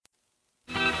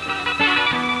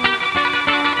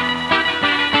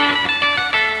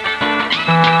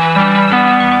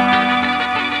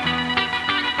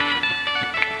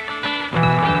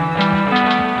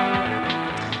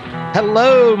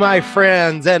Hello, my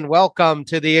friends, and welcome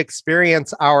to the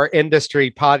Experience Our Industry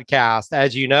podcast.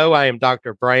 As you know, I am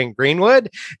Dr. Brian Greenwood,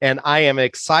 and I am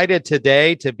excited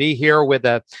today to be here with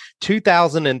a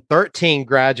 2013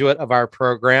 graduate of our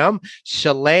program,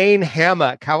 Shalane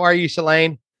Hammock. How are you,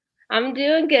 Shalane? I'm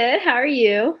doing good. How are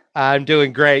you? I'm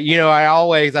doing great. You know,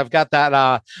 I've got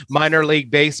that minor league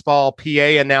baseball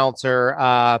PA announcer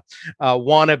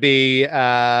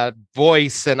wannabe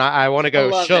voice, and I want to I go,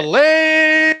 love it.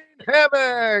 Shalane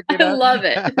Hammock, I love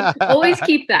it. Always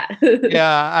keep that.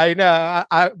 Yeah, I know.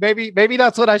 Maybe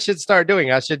that's what I should start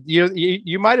doing. I should.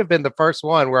 You might have been the first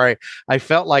one where I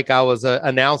felt like I was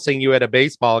announcing you at a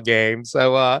baseball game.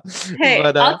 So, Hey,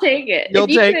 but I'll take it. you'll If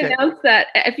you take could it. announce that,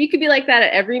 if you could be like that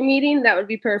at every meeting, that would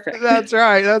be perfect. That's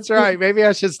right. That's right. Maybe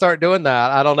I should start doing that.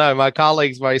 I don't know. My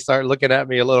colleagues might start looking at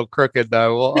me a little crooked,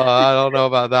 though. Well, I don't know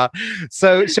about that.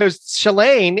 So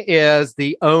Shalane is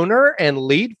the owner and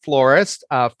lead florist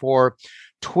for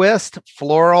Twist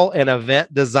Floral and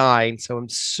Event Design. So I'm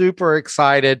super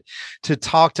excited to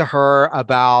talk to her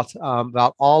about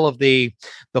all of the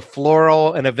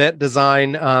floral and event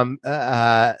design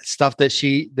stuff that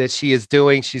she is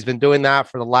doing. She's been doing that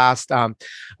for the last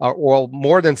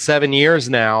more than 7 years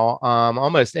now,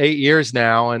 almost 8 years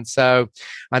now. And so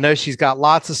I know she's got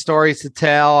lots of stories to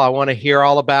tell. I want to hear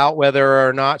all about whether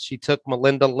or not she took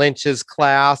Melinda Lynch's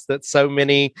class that so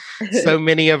many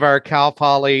of our Cal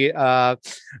Poly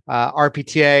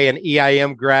RPTA and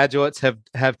EIM graduates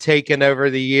have taken over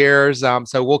the years.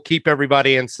 So we'll keep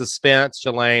everybody in suspense,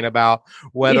 Shalane, about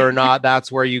whether or not that's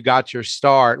where you got your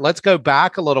start. Let's go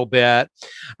back a little bit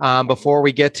before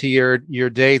we get to your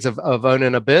days of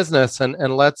owning a business,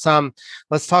 and let's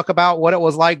talk about what it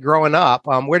was like growing up.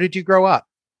 Where did you grow up?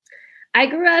 I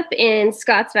grew up in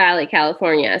Scotts Valley,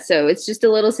 California. So it's just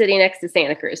a little city next to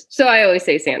Santa Cruz. So I always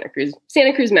say Santa Cruz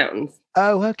Mountains.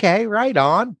 Oh, okay. Right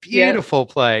on. Beautiful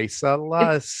place. I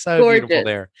love it. So Gorgeous. Beautiful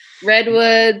there.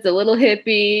 Redwoods, a little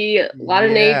hippie, a lot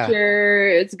of nature.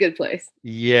 It's a good place.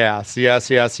 Yes.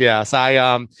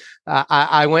 I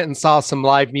went and saw some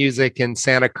live music in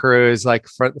Santa Cruz, like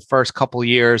for the first couple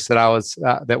years that I was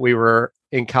that we were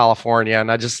in California, and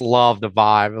I just loved the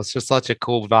vibe. It was just such a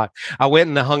cool vibe. I went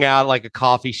and hung out at like a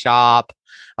coffee shop.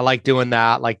 I like doing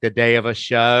that, like the day of a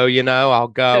show, I'll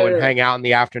go and hang out in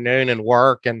the afternoon and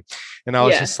work. And I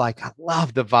was just like, I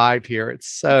love the vibe here. It's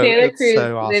so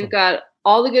awesome. They've got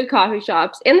all the good coffee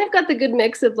shops, and they've got the good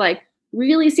mix of like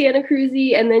really Santa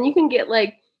Cruz-y, and then you can get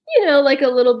like, like a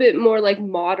little bit more like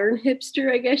modern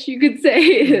hipster, I guess you could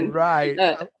say. And, right.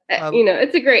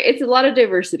 it's a lot of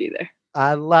diversity there.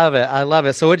 I love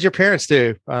it. So what did your parents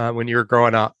do when you were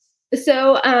growing up?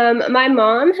 So my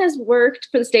mom has worked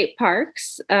for the state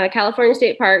parks, California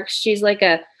state parks. She's like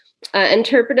a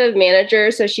interpretive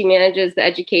manager. So she manages the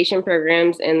education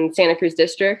programs in Santa Cruz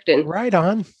district. And right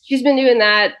on. She's been doing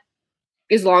that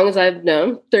as long as I've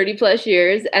known, 30 plus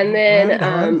years. And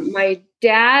then my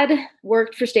dad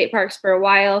worked for state parks for a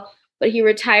while, but he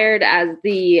retired as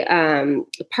the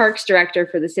parks director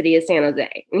for the city of San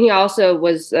Jose. And he also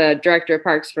was director of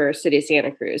parks for city of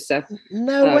Santa Cruz. So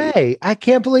no way. I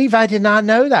can't believe I did not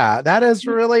know that. That is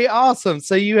really awesome.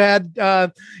 So you had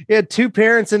two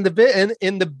parents in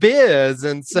the biz.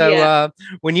 And so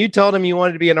when you told them you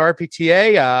wanted to be an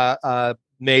RPTA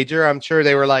major, I'm sure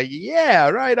they were like, yeah,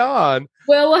 right on.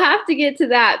 Well, we'll have to get to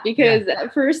that because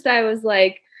at first I was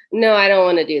like, no, I don't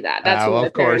want to do that. That's what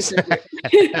of course.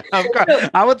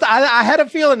 I had a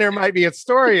feeling there might be a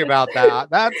story about that.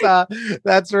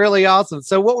 That's really awesome.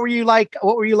 So what were you like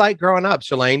growing up,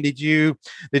 Shalane? Did you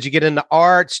get into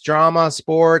arts, drama,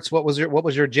 sports? What was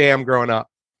your jam growing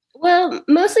up? Well,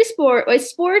 mostly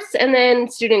sports and then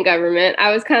student government.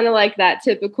 I was kind of like that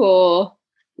typical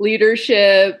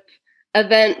leadership,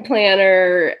 event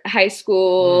planner, high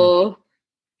school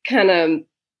kind of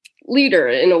leader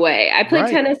in a way. I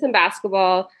played tennis and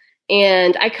basketball,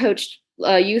 and I coached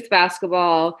youth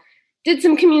basketball, did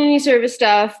some community service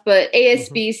stuff, but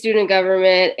ASB, student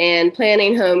government, and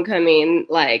planning homecoming,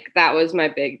 like that was my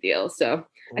big deal. So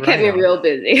it kept me real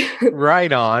busy.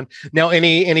 Right on. Now,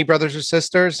 any brothers or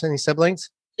sisters, any siblings?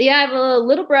 Yeah, I have a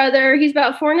little brother. He's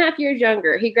about 4.5 years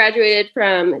younger. He graduated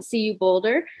from CU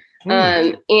Boulder.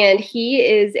 And he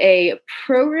is a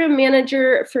program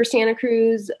manager for Santa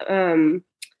Cruz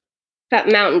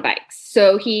mountain bikes.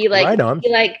 So he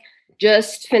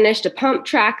just finished a pump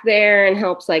track there and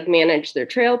helps like manage their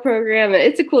trail program. And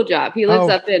it's a cool job. He lives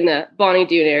up in the Bonnie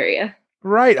Doon area.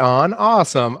 Right on.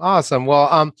 Awesome.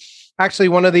 Well, actually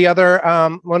one of the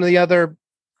other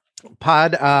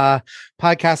podcast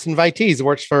invitees,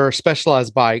 works for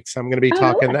Specialized Bikes. I'm going to be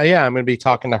talking. Yeah, I'm going to be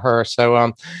talking to her.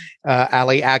 So,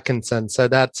 Allie Atkinson. So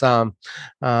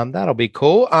that'll be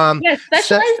cool. Yeah,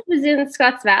 Specialized was in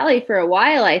Scotts Valley for a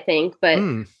while, I think, but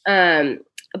I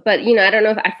don't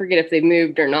know if I forget if they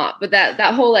moved or not. But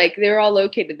that whole they were all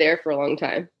located there for a long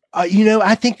time.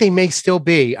 I think they may still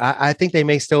be. I think they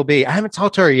may still be. I haven't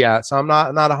talked to her yet, so I'm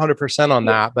not 100% on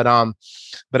that.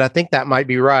 But I think that might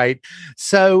be right.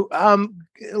 So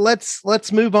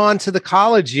let's move on to the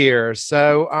college years.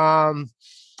 So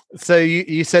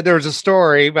you said there was a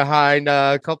story behind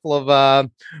a couple of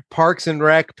Parks and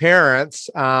Rec parents,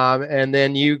 and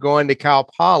then you going to Cal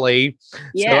Poly.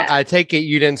 Yeah. So I take it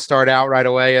you didn't start out right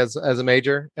away as a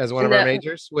major, as one of our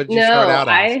majors. What did you start out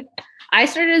as? I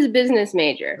started as a business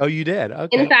major. Oh, you did?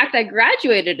 Okay. In fact, I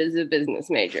graduated as a business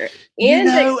major.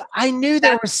 I knew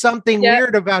there was something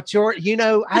weird about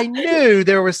I knew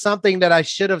there was something that I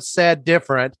should have said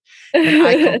different. And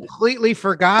I completely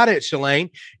forgot it,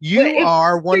 Shalane. You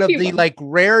are one of the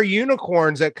rare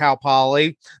unicorns at Cal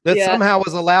Poly that somehow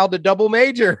was allowed to double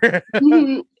major.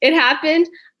 It happened.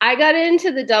 I got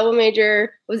into the double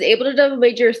major, was able to double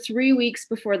major 3 weeks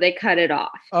before they cut it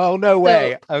off. Oh, no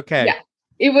way. Okay. Yeah,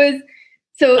 it was.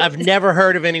 So I've never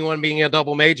heard of anyone being a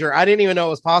double major. I didn't even know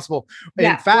it was possible.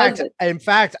 In fact,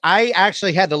 I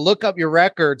actually had to look up your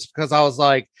records because I was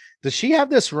like, does she have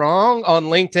this wrong on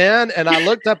LinkedIn? And I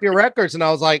looked up your records and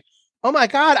I was like, oh my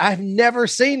God, I've never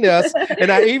seen this.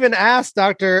 And I even asked the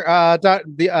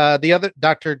other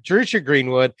Dr. Drusha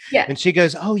Greenwood, and she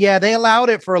goes, oh yeah, they allowed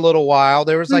it for a little while.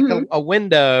 There was like a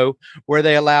window where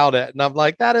they allowed it. And I'm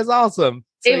like, that is awesome.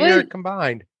 So you're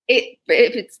combined.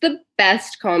 It's the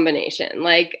best combination.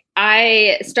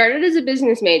 I started as a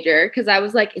business major because I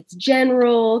was like, it's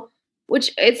general,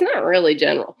 which it's not really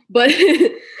general, but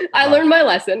I learned my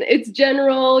lesson. It's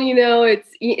general,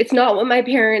 it's not what my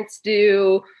parents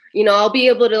do. I'll be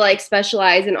able to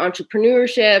specialize in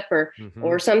entrepreneurship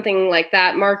or something like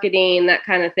that, marketing, that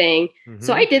kind of thing.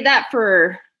 So I did that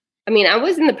I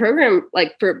was in the program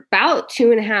for about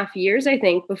 2.5 years, I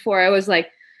think, before I was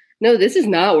like, no, this is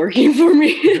not working for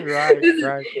me. Right.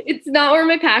 It's not where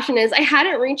my passion is. I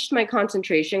hadn't reached my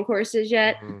concentration courses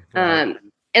yet. And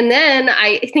then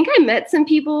I think I met some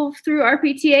people through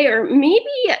RPTA, or maybe,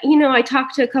 I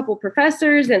talked to a couple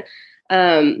professors and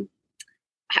and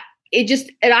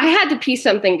I had to piece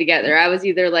something together. I was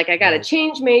either I got to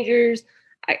change majors.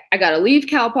 I got to leave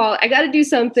Cal Poly. I got to do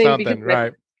something because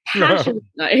my passion's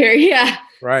not here. Yeah.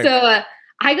 Right. So,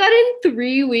 I got in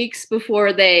 3 weeks before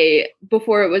it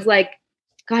was I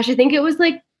think it was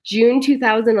June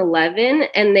 2011,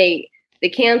 and they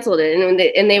canceled it,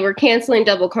 and they were canceling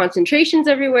double concentrations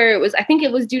everywhere. I think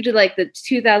it was due to the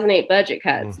 2008 budget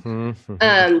cuts.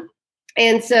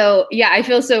 And so, I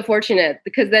feel so fortunate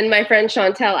because then my friend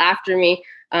Chantel after me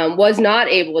was not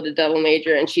able to double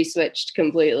major, and she switched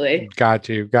completely. Got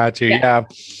you. Yeah.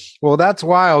 Well, that's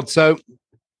wild. So,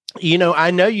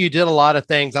 I know you did a lot of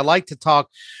things. I like to talk,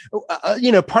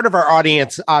 part of our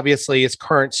audience obviously is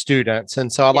current students. And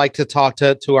so I like to talk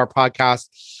to our podcast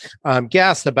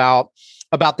guests about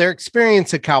their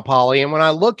experience at Cal Poly. And when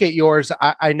I look at yours,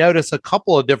 I notice a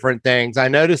couple of different things. I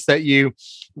noticed that you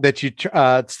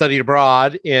studied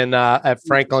abroad at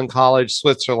Franklin College,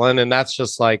 Switzerland. And that's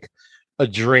just a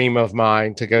dream of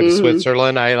mine to go to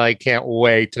Switzerland. I can't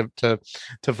wait to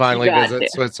finally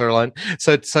visit Switzerland.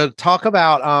 So talk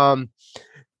about,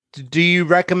 do you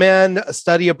recommend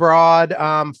study abroad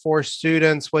for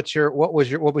students? What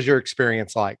was your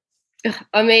experience like?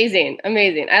 Amazing.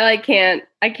 I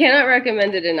cannot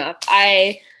recommend it enough.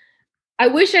 I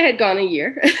wish I had gone a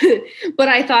year, but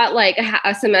I thought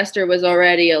a semester was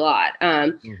already a lot.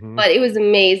 But it was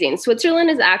amazing.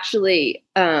 Switzerland is actually,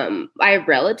 I have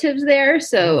relatives there.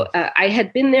 So I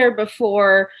had been there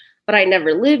before, but I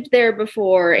never lived there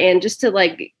before. And just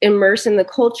to immerse in the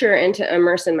culture and to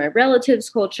immerse in my relatives'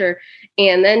 culture,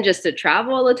 and then just to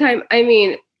travel all the time. I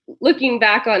mean, looking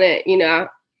back on it,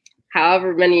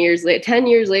 however many years later, 10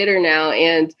 years later now,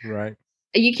 and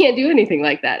you can't do anything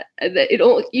like that.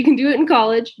 You can do it in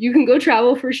college. You can go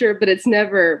travel for sure, but it's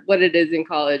never what it is in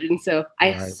college. And so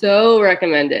I so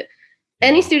recommend it.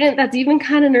 Any student that's even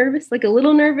kind of nervous, a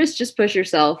little nervous, just push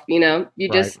yourself. You'll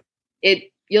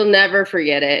never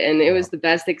forget it. And it was the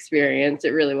best experience.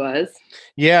 It really was.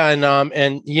 Yeah. And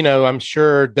I'm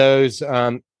sure those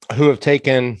who have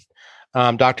taken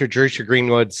Dr. Drusha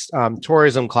Greenwood's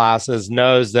tourism classes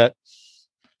knows that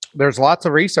there's lots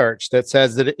of research that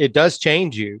says that it does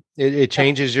change you. It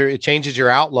changes your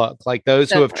outlook.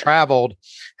 Those who have traveled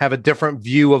have a different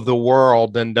view of the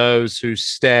world than those who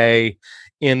stay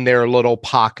in their little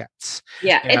pockets.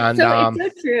 Yeah, And, it's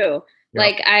so true. yeah.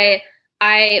 Like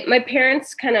my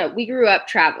parents we grew up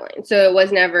traveling, so it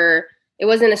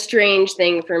wasn't a strange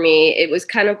thing for me. It was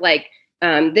kind of like,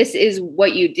 this is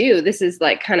what you do. This is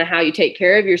like kind of how you take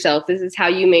care of yourself. This is how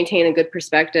you maintain a good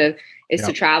perspective, is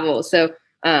to travel. So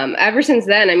ever since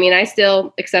then, I mean, I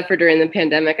still, except for during the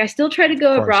pandemic, I still try to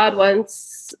go abroad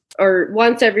once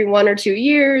every 1 or 2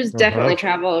 years. Definitely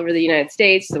travel over the United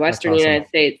States, the Western United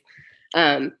States.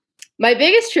 My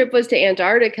biggest trip was to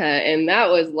Antarctica, and that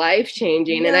was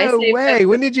life-changing. No way.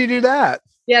 When did you do that?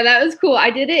 Yeah, that was cool.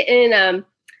 I did it in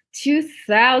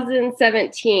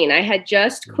 2017. I had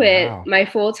just quit my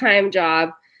full-time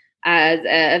job as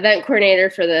an event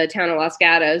coordinator for the town of Los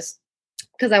Gatos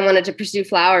because I wanted to pursue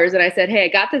flowers. And I said, hey, I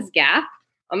got this gap.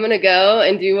 I'm going to go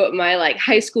and do what my like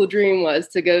high school dream was,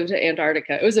 to go to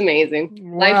Antarctica. It was amazing.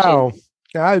 Wow.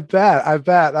 I bet.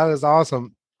 That was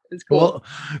awesome. It's cool.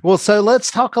 Well, so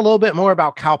let's talk a little bit more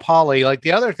about Cal Poly. Like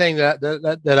the other thing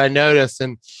that I noticed,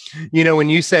 and when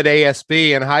you said ASB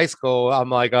in high school, I'm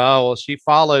like, oh, well, she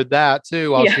followed that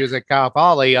too while she was at Cal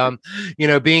Poly.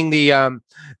 Being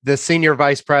the senior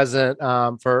vice president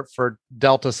for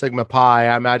Delta Sigma Pi,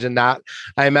 I imagine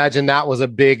that was a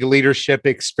big leadership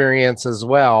experience as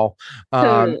well.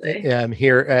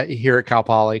 Here at Cal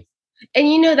Poly.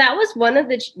 And, that was one of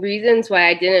the reasons why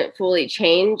I didn't fully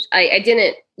change. I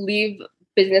didn't leave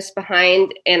business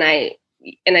behind, and I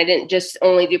didn't just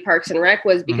only do Parks and Rec,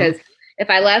 was because if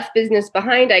I left business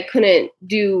behind, I couldn't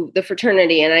do the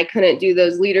fraternity, and I couldn't do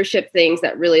those leadership things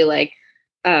that really like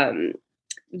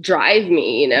drive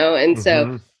me, And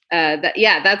so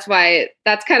that's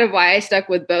kind of why I stuck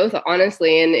with both,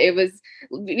 honestly. And it was,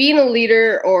 being a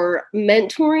leader or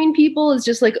mentoring people is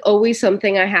just like always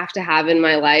something I have to have in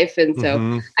my life. And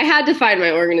so I had to find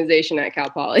my organization at Cal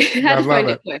Poly. I had to find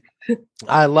it quick.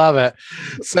 I love it.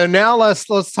 So now let's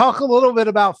talk a little bit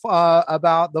about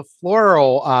the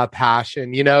floral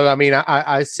passion.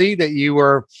 I see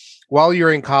that while you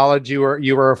were in college, you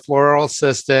were a floral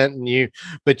assistant,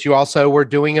 but you also were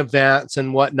doing events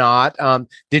and whatnot.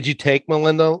 Did you take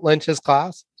Melinda Lynch's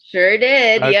class? Sure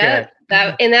did. Okay. Yeah.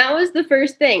 That was the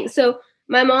first thing. So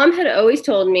my mom had always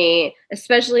told me,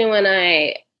 especially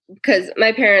because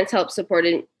my parents helped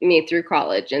supported me through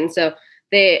college. And so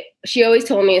she always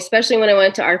told me, especially when I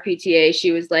went to RPTA,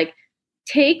 she was like,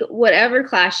 take whatever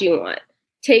class you want.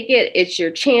 Take it. It's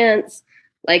your chance.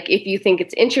 Like, if you think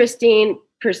it's interesting,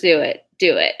 pursue it,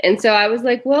 do it. And so I was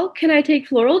like, well, can I take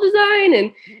floral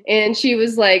design? And she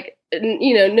was like,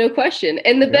 no question.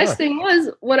 And the best thing was,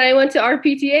 when I went to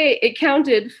RPTA, it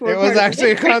counted for. It was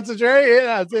actually a concentration.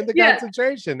 Yeah, it's in the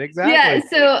concentration. Exactly. Yeah.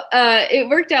 So it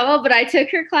worked out well, but I took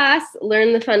her class,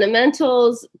 learned the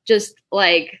fundamentals, just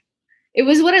like, it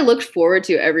was what I looked forward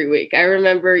to every week. I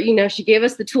remember, she gave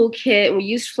us the toolkit, and we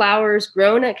used flowers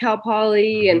grown at Cal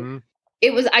Poly, and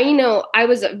it was,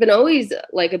 I've been always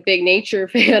like a big nature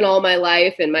fan all my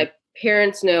life, and my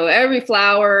parents know every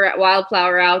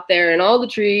wildflower out there and all the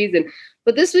trees.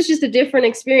 But this was just a different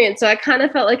experience. So I kind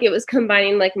of felt like it was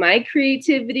combining like my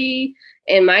creativity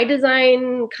and my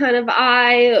design kind of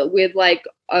eye with like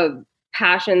a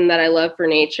passion that I love for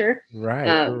nature.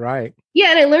 Right.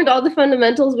 Yeah. And I learned all the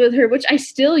fundamentals with her, which I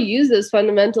still use those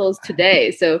fundamentals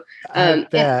today. So, and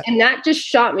that just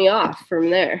shot me off from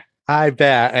there. I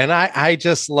bet. And I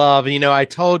just love, I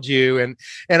told you, and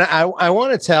I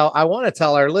want to tell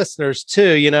our listeners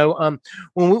too,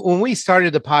 when we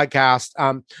started the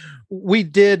podcast, we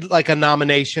did like a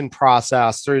nomination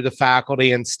process through the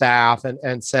faculty and staff,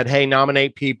 and said, hey,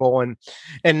 nominate people.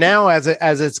 And now as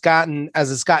it's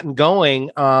gotten going,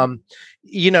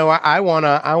 I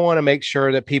want to make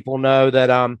sure that people know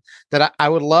that that I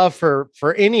would love for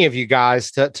any of you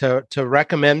guys to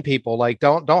recommend people. Like,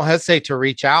 don't hesitate to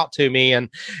reach out to me. And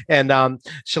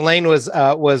Shalane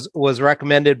was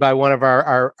recommended by one of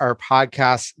our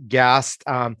podcast guests,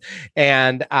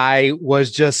 and I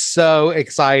was just so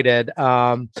excited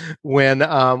when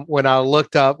I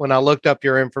looked up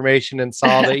your information and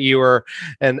saw that you were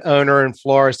an owner and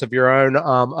florist of your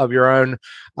own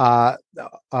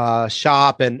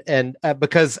shop, and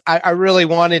because I really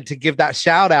wanted to give that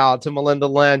shout out to Melinda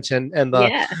Lynch and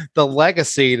the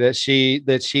legacy that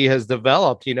she has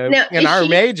developed, now, in our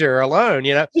major alone,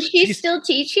 Is she's still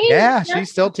teaching? Yeah, she's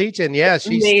still teaching. Yeah,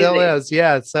 she still is.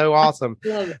 Yeah, it's so awesome.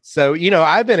 So,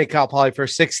 I've been at Cal Poly for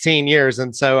 16 years.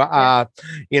 And so, I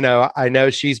know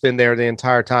she's been there the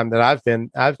entire time that I've been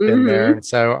there. And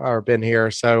so, or been here.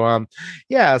 So,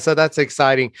 so that's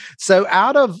exciting. So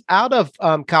out of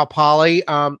Cal Poly,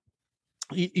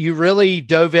 you really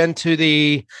dove into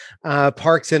the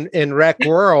parks and rec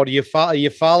world. You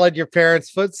followed your parents'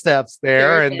 footsteps there,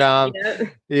 Sure and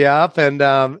did. Yep. yep,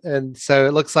 and so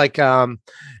it looks like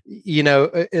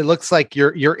it looks like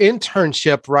your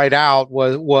internship right out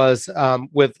was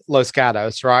with Los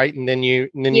Gatos, right? And then you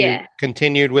Yeah.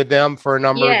 continued with them for a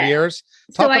number of Yeah. years.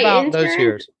 So Talk I about those interned.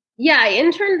 years. Yeah, I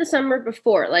interned the summer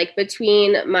before, like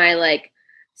between my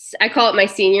I call it my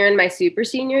senior and my super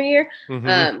senior year,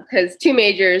 Hmm. because two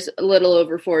majors, a little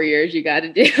over 4 years, you got to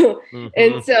do.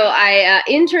 And Hmm. so I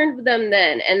interned with them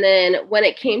then, and then when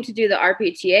it came to do the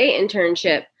RPTA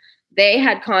internship, they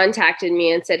had contacted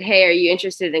me and said, "Hey, are you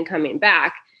interested in coming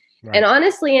back?" And Right.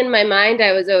 honestly, in my mind,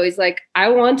 I was always like, "I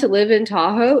want to live in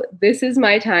Tahoe. This is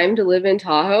my time to live in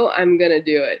Tahoe. I'm gonna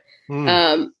do it."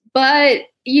 Mm. But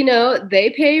they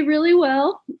pay really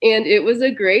well, and it was a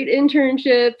great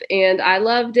internship, and I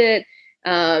loved it.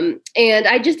 And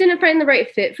I just didn't find the right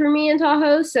fit for me in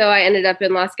Tahoe, so I ended up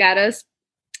in Los Gatos.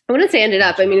 I wouldn't say ended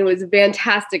up. I Gotcha. mean, it was a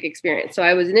fantastic experience. So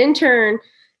I was an intern,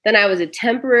 then I was a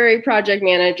temporary project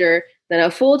manager, then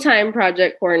a full-time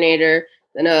project coordinator,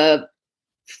 then a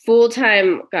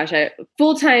full-time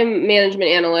management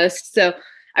analyst. So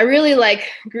I really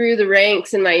grew the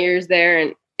ranks in my years there,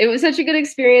 and it was such a good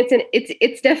experience. And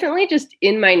it's definitely just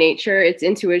in my nature. It's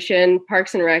intuition.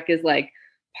 Parks and Rec is like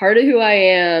part of who I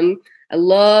am. I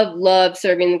love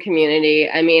serving the community.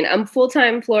 I mean, I'm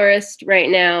full-time florist right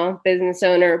now, business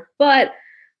owner, but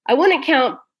I wouldn't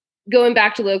count going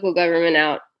back to local government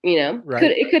out. Right.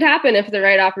 It could happen if the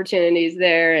right opportunity is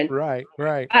there. And Right.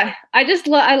 Right. I just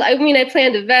love, I mean, I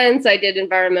planned events, I did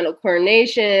environmental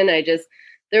coordination.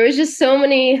 There was just so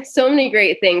many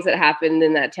great things that happened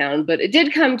in that town. But it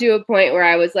did come to a point where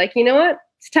I was like, you know what?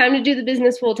 It's time to do the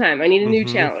business full time. I need a new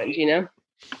Hmm. challenge.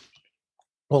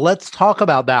 Well, let's talk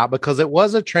about that because it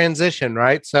was a transition,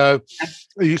 right? So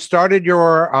you started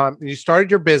your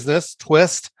business,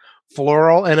 Twist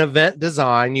Floral and Event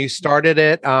Design. You started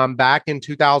it back in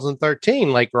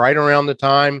 2013, like right around the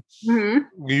time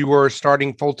Mm-hmm. you were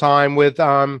starting full time with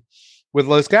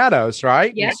Los Gatos,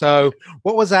 right? Yeah. And so,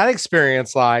 what was that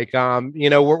experience like?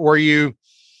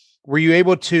 Were you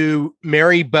able to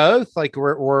marry both? Like,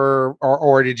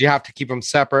 or did you have to keep them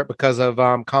separate because of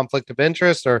conflict of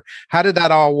interest, or how did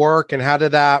that all work? And how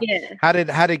did that Yeah. how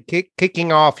did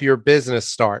kicking off your business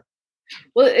start?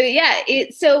 Well, yeah.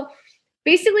 So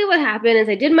basically, what happened is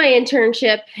I did my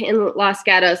internship in Los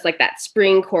Gatos, like that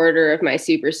spring quarter of my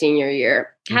super senior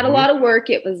year. Had a Hmm. lot of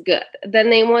work. It was good. Then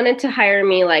they wanted to hire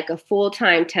me like a full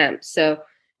time temp. So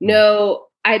no,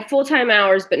 I had full time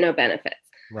hours, but no benefits.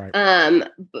 Right.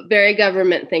 Very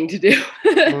government thing to do.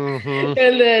 Hmm.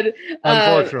 And then,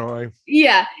 Unfortunately.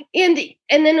 yeah, and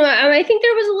then I think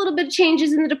there was a little bit of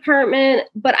changes in the department,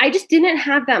 but I just didn't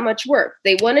have that much work.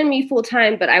 They wanted me full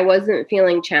time, but I wasn't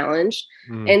feeling challenged,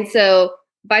 Mm. and so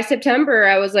by September,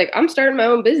 I was like, I'm starting my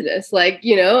own business,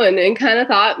 and kind of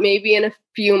thought maybe in a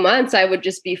few months I would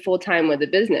just be full time with the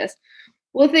business.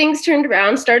 Well, things turned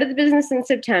around. Started the business in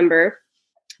September.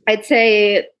 I'd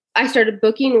say I started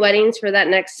booking weddings for that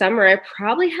next summer. I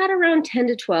probably had around 10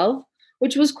 to 12,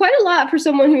 which was quite a lot for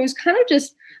someone who was kind of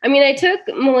just, I mean, I took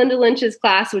Melinda Lynch's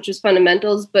class, which was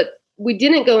fundamentals, but we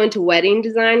didn't go into wedding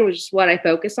design, which is what I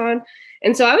focus on.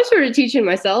 And so I was sort of teaching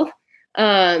myself.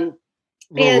 Um,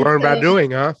 Well, and learn by so,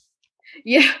 doing, huh?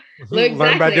 yeah, Learn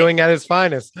by exactly. doing at its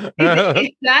finest.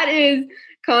 That is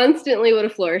constantly what a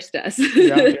florist does.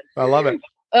 Yeah, I love it.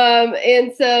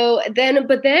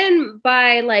 But then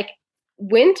by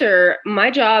winter,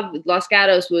 my job with Los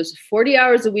Gatos was 40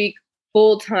 hours a week,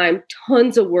 full time,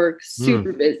 tons of work, Mm.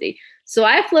 super busy. So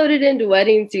I floated into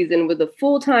wedding season with a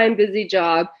full time busy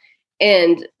job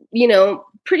and,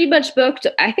 pretty much booked.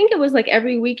 I think it was like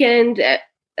every weekend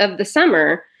of the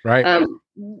summer, Right.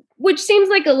 which seems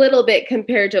like a little bit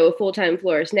compared to a full time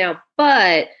florist now,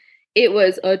 but it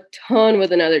was a ton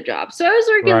with another job. So I was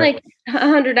working Right. like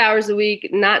 100 hours a week,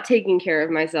 not taking care of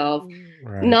myself,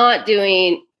 Right. not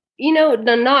doing,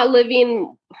 not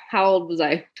living, how old was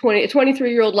I?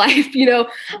 23-year-old life.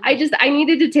 I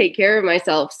needed to take care of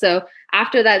myself. So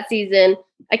after that season,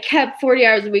 I kept 40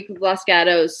 hours a week with Los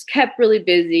Gatos, kept really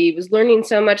busy, was learning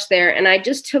so much there. And I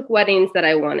just took weddings that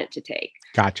I wanted to take.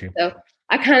 Got you. So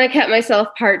I kind of kept myself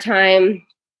part-time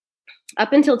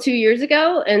up until 2 years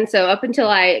ago. And so up until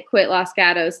I quit Los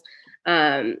Gatos,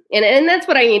 and that's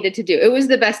what I needed to do. It was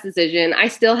the best decision. I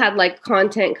still had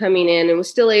content coming in and was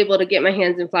still able to get my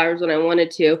hands in flowers when I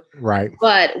wanted to, Right.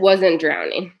 but wasn't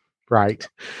drowning. Right.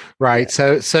 Right.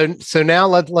 So now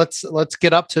let's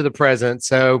get up to the present.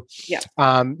 So, Yeah.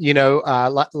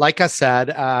 Like I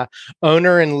said,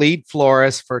 owner and lead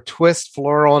florist for Twist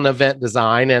Floral and Event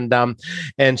Design, and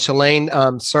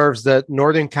Shalane serves the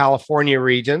Northern California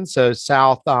region, so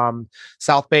South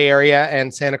Bay Area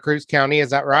and Santa Cruz County.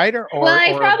 Is that right? Well,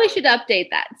 I probably should update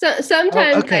that. So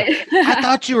sometimes I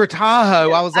thought you were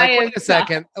Tahoe. I was like, wait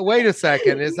a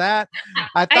second. Is that?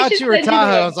 I thought you were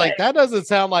Tahoe. I was like, that doesn't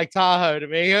sound like Tahoe to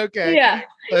me. Okay. Yeah.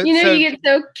 You get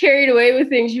so carried away with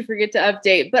things you forget to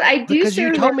update. But I do, because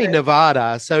you told me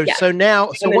Nevada. So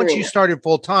once you started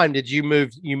full time, you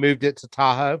moved it to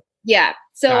Tahoe? Yeah.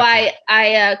 So gotcha.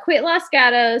 I quit Los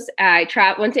Gatos. I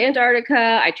went to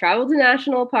Antarctica. I traveled to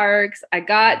national parks. I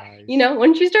got,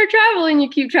 once you start traveling, you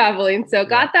keep traveling. So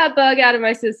got that bug out of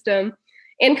my system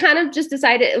and kind of just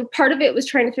decided part of it was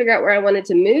trying to figure out where I wanted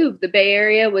to move. The Bay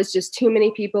Area was just too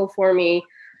many people for me.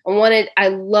 I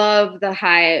love the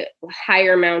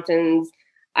higher mountains.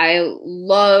 I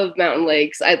love mountain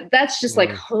lakes. That's just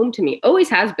like home to me. Always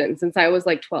has been since I was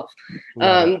like 12.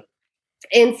 Wow.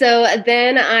 And so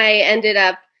then I ended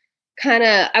up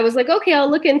I was like, okay, I'll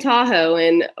look in Tahoe,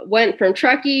 and went from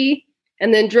Truckee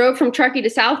and then drove from Truckee to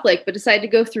South Lake, but decided to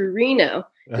go through Reno.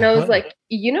 And I was like,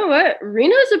 you know what?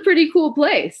 Reno's a pretty cool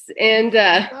place. And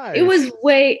nice. It was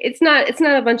it's not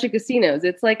a bunch of casinos.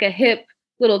 It's like a hip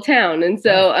little town. And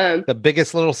so the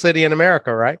biggest little city in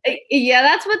America, right? Yeah,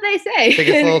 that's what they say.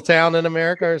 Biggest little town in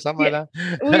America or something like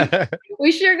that.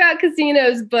 we sure got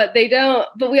casinos, but they don't.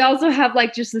 But we also have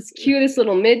like just this cutest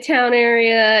little midtown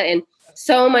area and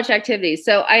so much activity.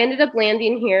 So I ended up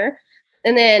landing here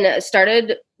and then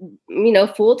started,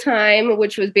 full time,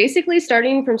 which was basically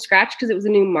starting from scratch because it was a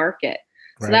new market.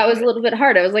 So that was a little bit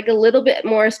hard. I was like a little bit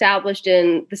more established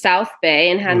in the South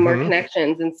Bay and had more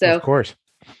connections. And so of course,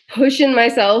 pushing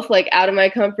myself like out of my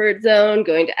comfort zone,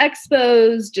 going to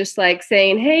expos, just like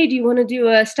saying, hey, do you want to do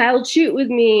a styled shoot with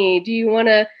me? Do you want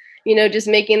to, just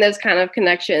making those kind of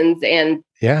connections. And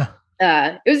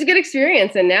it was a good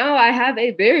experience. And now I have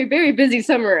a very, very busy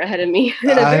summer ahead of me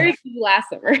and a very cool last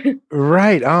summer.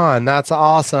 Right on. That's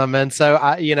awesome. And so,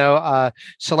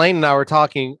 Shalane and I were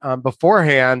talking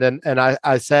beforehand, and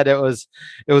I said it was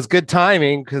good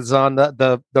timing because on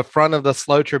the front of the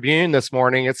SLO Tribune this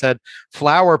morning, it said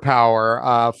flower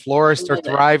power, florists are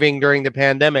thriving during the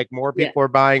pandemic. More people are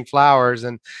buying flowers.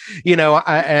 And,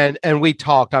 and we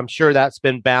talked, I'm sure that's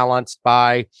been balanced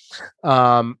by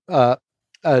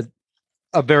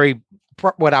a very,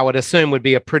 what I would assume would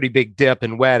be a pretty big dip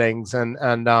in weddings.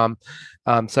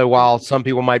 So while some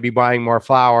people might be buying more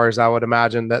flowers, I would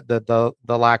imagine that the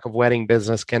lack of wedding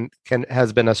business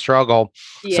has been a struggle.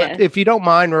 Yeah. So if you don't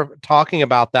mind talking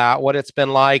about that, what it's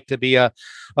been like to be a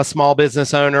small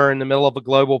business owner in the middle of a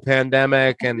global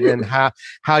pandemic and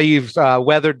how you've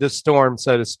weathered the storm,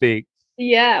 so to speak.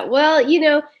 Yeah. Well,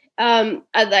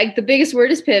 like the biggest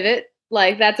word is pivot.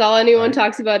 Like that's all anyone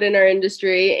talks about in our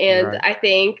industry. And I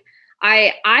think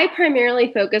I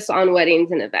primarily focus on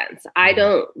weddings and events. I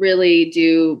don't really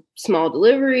do small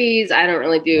deliveries. I don't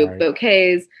really do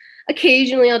bouquets.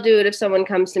 Occasionally I'll do it if someone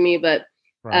comes to me, but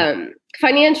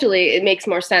financially it makes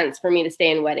more sense for me to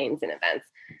stay in weddings and events.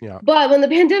 Yeah. But when the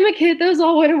pandemic hit, those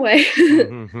all went away.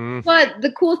 But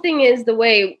the cool thing is the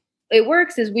way it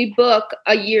works is we book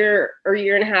a year or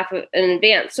year and a half in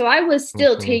advance. So I was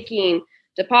still taking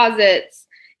deposits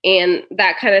and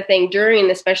that kind of thing during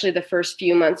especially the first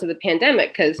few months of the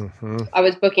pandemic because I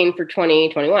was booking for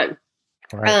 2021.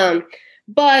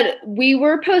 But we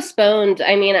were postponed.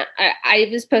 I mean, I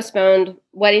was postponed.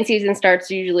 Wedding season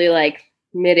starts usually like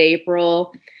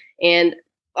mid-April and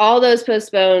all those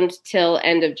postponed till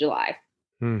end of July.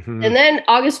 And then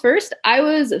August 1st, I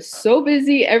was so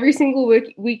busy every single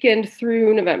weekend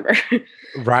through November.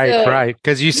 Right.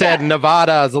 Because you said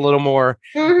Nevada is a little more,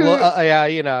 skirting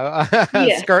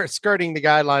the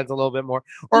guidelines a little bit more,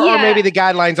 or maybe the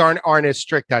guidelines aren't as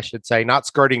strict. I should say, not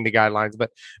skirting the guidelines,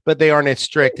 but they aren't as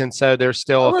strict, and so there's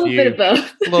still a few, bit of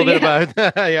both. A little bit of both.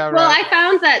 Well, I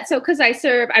found that because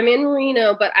I'm in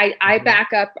Reno, but I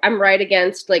back up. I'm right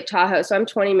against Lake Tahoe, so I'm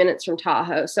 20 minutes from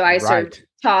Tahoe. So I served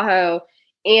Tahoe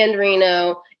and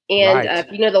Reno, and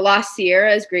the Lost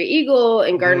Sierras, Great Eagle,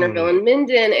 and Gardnerville and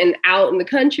Minden, and out in the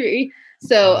country.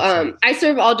 So I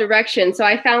serve all directions. So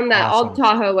I found that all the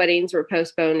Tahoe weddings were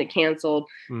postponed and canceled,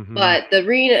 but the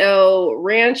Reno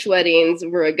ranch weddings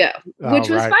were a go, which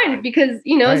was fine because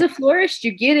as a florist,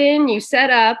 you get in, you set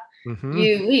up,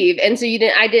 you leave, and so you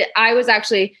didn't. I was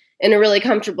actually in a really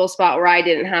comfortable spot where I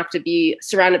didn't have to be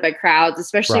surrounded by crowds,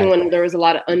 especially when there was a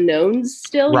lot of unknowns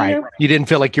still. Right. You know? You didn't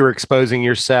feel like you were exposing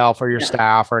yourself or your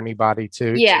staff or anybody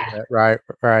to it. Right.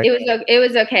 Right. It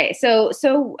was okay.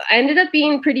 So I ended up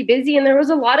being pretty busy, and there was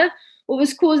a lot of, what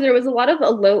was cool is there was a lot of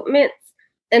elopements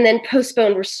and then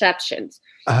postponed receptions.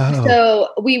 Oh. So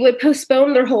we would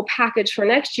postpone their whole package for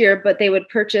next year, but they would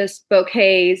purchase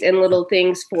bouquets and little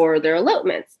things for their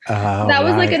elopements. Oh, that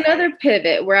was like another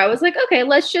pivot where I was like, okay,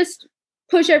 let's just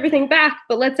push everything back,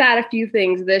 but let's add a few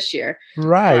things this year.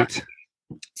 Right.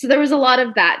 So there was a lot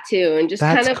of that too. And just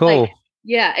That's kind of cool. like,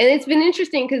 yeah. And it's been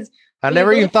interesting because I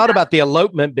never even thought about the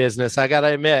elopement business. I got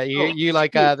to admit,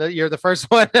 you're the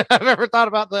first one I've ever thought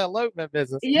about the elopement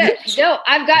business. Yeah, no,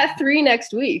 I've got 3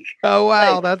 next week. Oh,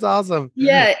 wow. That's awesome.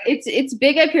 Yeah, it's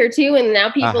big up here too. And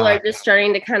now people are just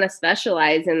starting to kind of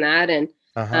specialize in that. And,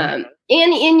 and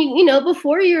you know,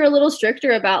 before you're a little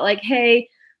stricter about like, hey,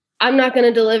 I'm not going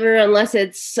to deliver unless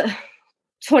it's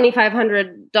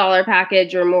 $2,500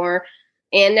 package or more.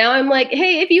 And now I'm like,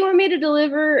 hey, if you want me to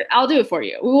deliver, I'll do it for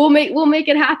you. We'll make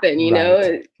it happen, you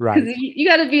know? Right. Because you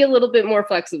got to be a little bit more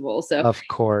flexible. So of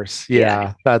course.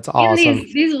 Yeah. That's awesome. And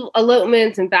these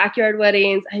elopements and backyard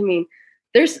weddings, I mean,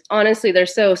 they're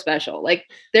so special. Like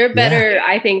they're better,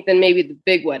 I think, than maybe the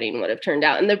big wedding would have turned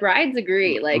out. And the brides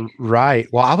agree. Like, right.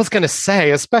 Well, I was going to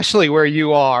say, especially where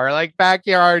you are, like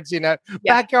backyards, you know,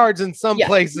 backyards in some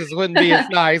places wouldn't be as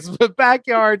nice, but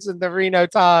backyards in the Reno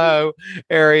Tahoe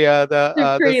area,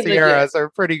 the Sierras are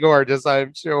pretty gorgeous,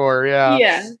 I'm sure.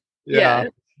 Yeah.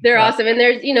 They're awesome. And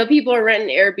there's, you know, people are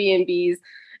renting Airbnbs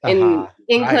in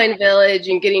Incline Village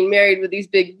and getting married with these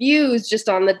big views just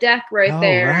on the deck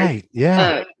there. Right.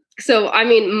 Yeah. So, I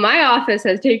mean, my office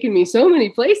has taken me so many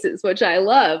places, which I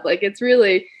love. Like, it's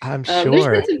really, I'm sure there's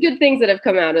been some good things that have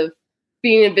come out of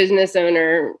being a business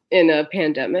owner in a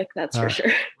pandemic. That's for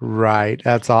sure. Right.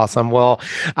 That's awesome. Well,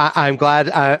 I'm glad.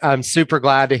 I'm super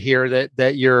glad to hear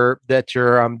that you're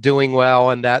doing well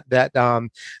and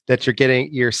that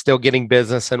you're still getting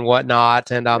business and whatnot.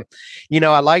 And, you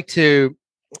know, I like to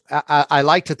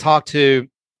talk to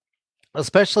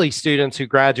especially students who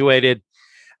graduated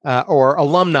or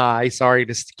alumni, sorry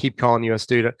to keep calling you a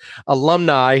student,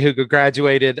 alumni who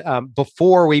graduated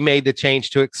before we made the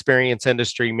change to experience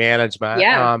industry management,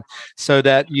 so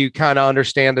that you kind of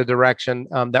understand the direction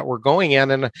that we're going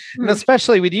in. And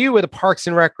especially with you with a Parks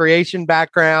and Recreation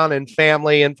background and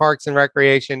family in Parks and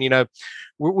Recreation, you know,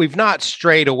 we've not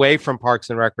strayed away from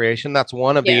Parks and Recreation. That's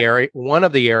one of the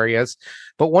areas.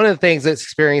 But one of the things that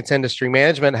experience industry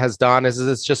management has done is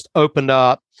it's just opened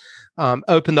up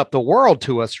the world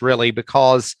to us, really,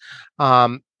 because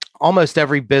almost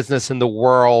every business in the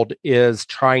world is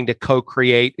trying to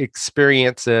co-create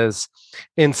experiences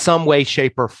in some way,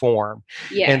 shape, or form.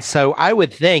 Yeah. And so I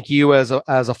would think you as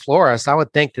a florist, I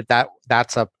would think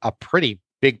that's a pretty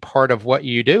big part of what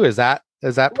you do. Is that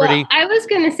pretty? Well, I was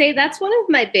going to say that's one of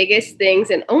my biggest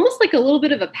things, and almost like a little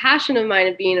bit of a passion of mine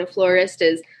of being a florist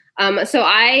is, so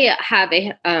I have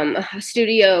a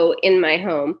studio in my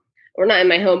home, or not in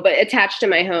my home, but attached to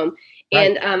my home.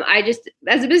 Right. And I just,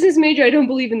 as a business major, I don't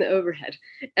believe in the overhead.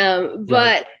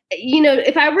 But, you know,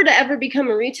 if I were to ever become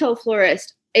a retail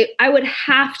florist, I would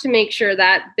have to make sure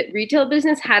that the retail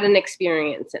business had an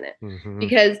experience in it,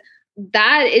 because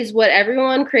that is what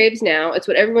everyone craves now. It's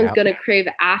what everyone's going to crave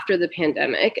after the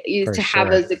pandemic, is to have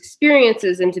those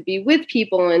experiences and to be with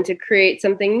people and to create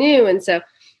something new. And so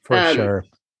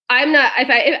I'm not,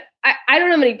 I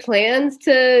don't have any plans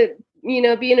to, you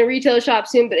know, be in a retail shop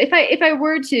soon, but if I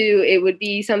were to, it would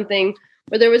be something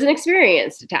where there was an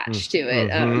experience attached to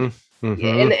it. And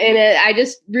I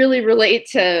just really relate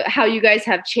to how you guys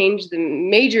have changed the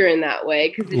major in that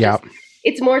way, because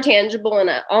it's more tangible.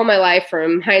 And all my life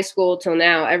from high school till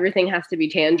now, everything has to be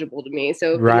tangible to me.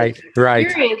 So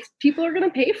experience, people are going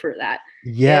to pay for that.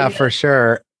 Yeah, and, for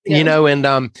sure. Yeah. You know, and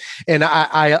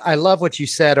I love what you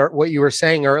said, or what you were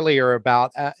saying earlier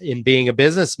about in being a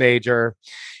business major.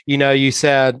 You know, you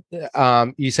said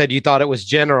you thought it was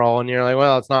general, and you're like,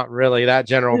 well, it's not really that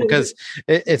general, because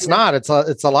it's not. It's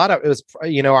a lot of, it was,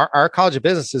 you know, our College of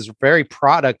Business is very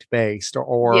product based,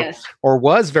 or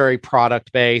was very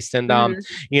product based. And,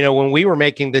 you know, when we were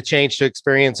making the change to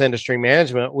experience industry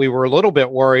management, we were a little bit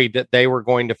worried that they were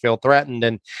going to feel threatened,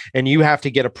 and you have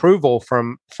to get approval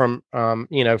from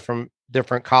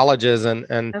different colleges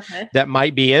and that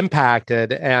might be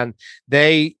impacted. And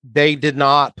they did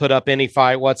not put up any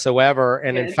fight whatsoever.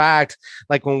 And in fact,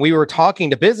 like when we were talking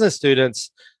to business students,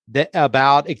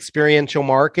 about experiential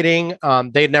marketing.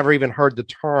 They'd never even heard the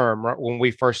term right, when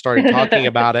we first started talking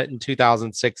about it in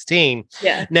 2016.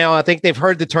 Yeah. Now I think they've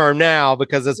heard the term now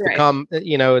because it's become,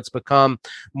 it's become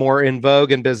more in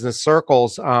vogue in business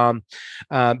circles.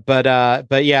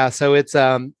 But yeah, so it's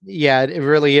it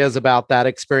really is about that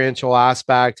experiential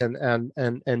aspect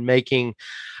and making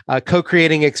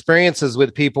co-creating experiences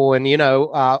with people. And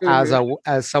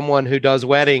as someone who does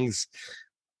weddings,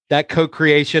 that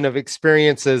co-creation of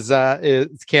experiences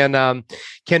can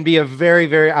be a very,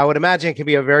 very, I would imagine, can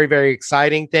be a very, very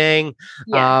exciting thing.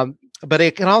 Yeah. But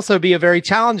it can also be a very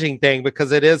challenging thing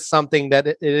because it is something that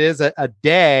it is a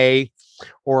day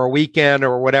or a weekend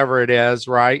or whatever it is,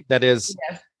 right? That is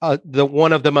the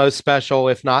one of the most special,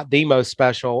 if not the most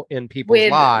special, in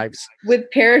people's lives. With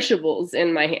perishables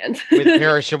in my hand. With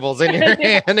perishables in your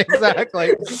hand,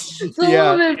 exactly. It's a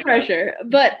little bit of pressure,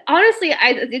 but honestly,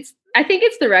 I think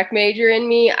it's the rec major in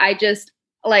me. I just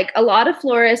like a lot of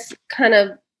florists kind of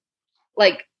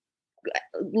like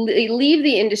leave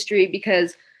the industry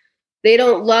because they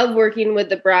don't love working with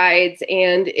the brides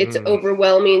and it's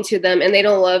overwhelming to them. And they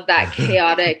don't love that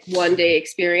chaotic one day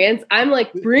experience. I'm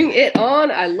like, bring it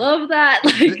on. I love that.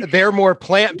 Like, they're more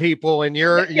plant people and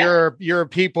you're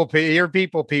people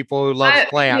who love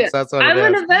plants. Yeah. That's what I'm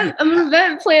an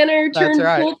event planner turned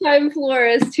full-time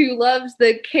florist who loves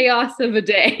the chaos of a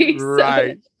day.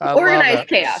 Right. Organized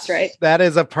chaos, right? That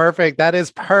is perfect.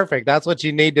 That's what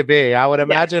you need to be. I would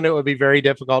imagine it would be very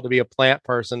difficult to be a plant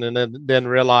person and then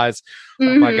realize,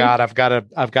 oh my God, I've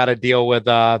got to deal with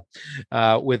Groomzilla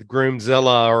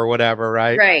or whatever,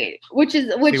 right? Right. Which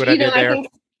I think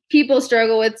people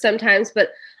struggle with sometimes, but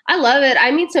I love it.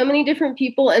 I meet so many different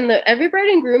people, and every bride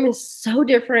and groom is so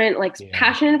different, like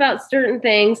passionate about certain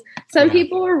things. Some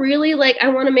people are really like, I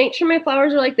want to make sure my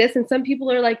flowers are like this, and some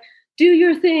people are like, do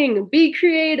your thing, be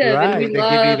creative. Right. And they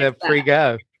give you the free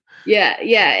go. Yeah.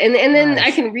 Yeah. And then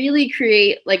I can really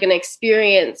create like an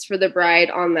experience for the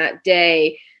bride on that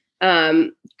day.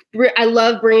 I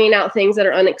love bringing out things that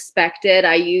are unexpected.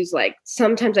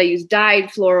 Sometimes I use dyed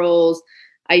florals.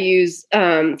 I use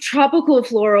tropical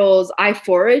florals. I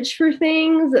forage for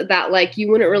things that like you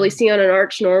wouldn't really see on an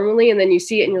arch normally. And then you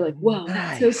see it and you're like, whoa,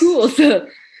 that's so cool. So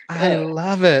I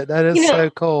love it. That is so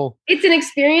cool. It's an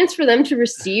experience for them to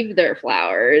receive their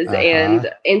flowers and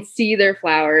see their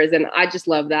flowers. And I just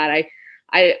love that.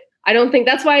 I don't think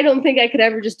that's why I don't think I could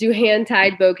ever just do hand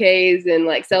tied bouquets and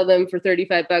like sell them for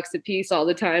 $35 a piece all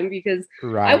the time, because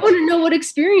I want to know what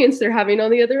experience they're having on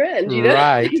the other end. You know?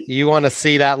 Right. You want to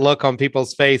see that look on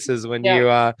people's faces when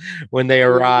when they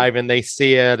arrive and they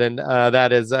see it. And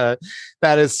that is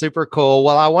super cool.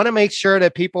 Well, I want to make sure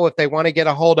that people, if they want to get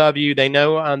a hold of you, they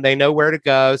know where to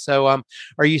go. So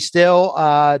are you still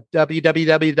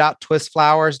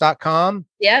www.twistflowers.com?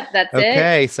 Yep, that's it.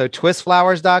 Okay, so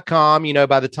twistflowers.com.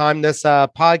 By the time this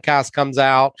podcast comes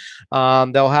out,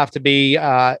 they'll have to be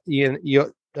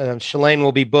Shalane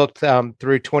will be booked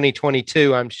through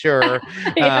 2022, I'm sure.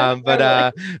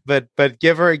 But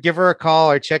give her a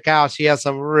call or check out. She has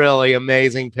some really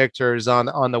amazing pictures on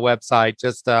the website.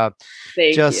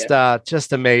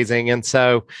 Just amazing. And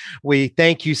so we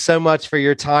thank you so much for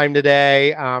your time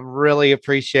today. Really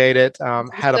appreciate it.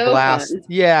 Had a blast. Fun.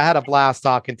 Yeah, I had a blast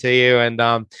talking to you.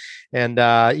 And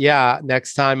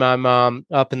next time I'm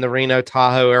up in the Reno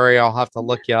Tahoe area, I'll have to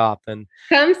look you up and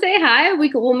come say hi.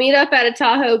 We'll meet up at a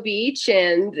Tahoe beach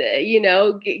and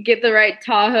get the right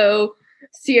Tahoe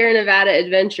Sierra Nevada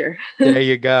adventure. There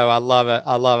you go. I love it.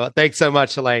 Thanks so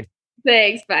much, Shalane.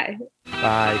 Thanks. Bye.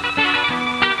 Bye.